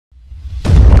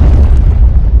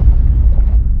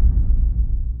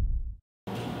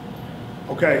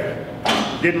Okay,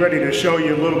 getting ready to show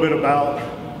you a little bit about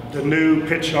the new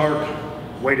Pitch Shark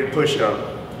weighted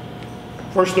push-up.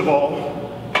 First of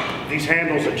all, these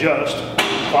handles adjust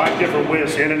 5 different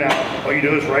widths in and out. All you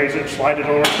do is raise it, slide it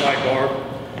on a slide bar.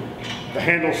 The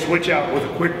handles switch out with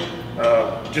a quick,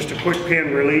 just a quick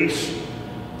pin release.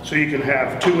 So you can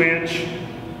have 2-inch,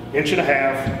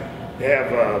 1.5. They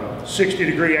have a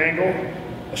 60-degree angle,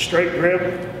 a straight grip,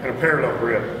 and a parallel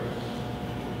grip.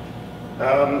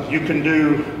 You can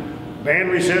do band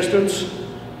resistance,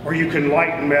 or you can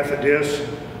lighten method this.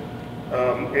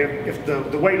 If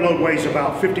the weight load weighs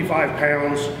about 55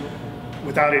 pounds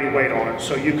without any weight on it,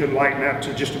 so you can lighten that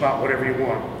to just about whatever you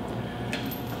want.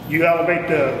 You elevate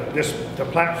the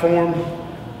platform,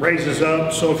 raises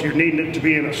up, so if you're needing it to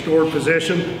be in a stored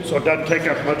position, so it doesn't take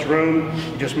up much room,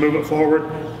 you just move it forward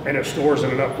and it stores in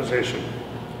an up position.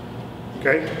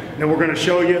 Okay, now we're going to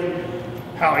show you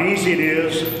how easy it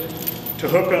is to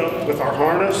hook up with our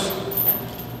harness,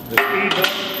 the speed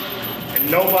hook, and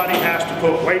nobody has to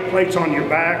put weight plates on your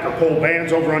back or pull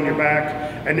bands over on your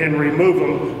back and then remove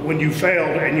them when you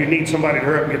failed and you need somebody to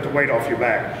hurry up and get the weight off your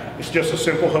back. It's just a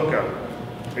simple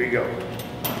hookup. There you go.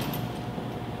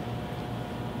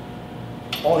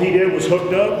 All he did was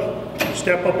hooked up,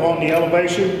 step up on the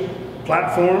elevation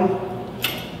platform.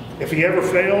 If he ever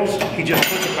fails, he just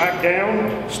puts it back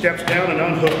down, steps down and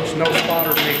unhooks. No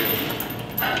spotter needed.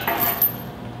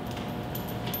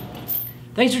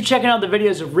 Thanks for checking out the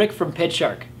videos of Rick from Pitch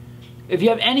Shark. If you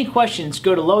have any questions,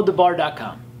 go to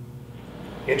loadthebar.com.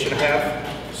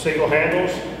 1.5 single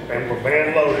handles, and we're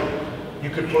band loaded. You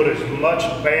could put as much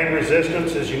band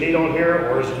resistance as you need on here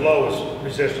or as low as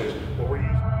resistance.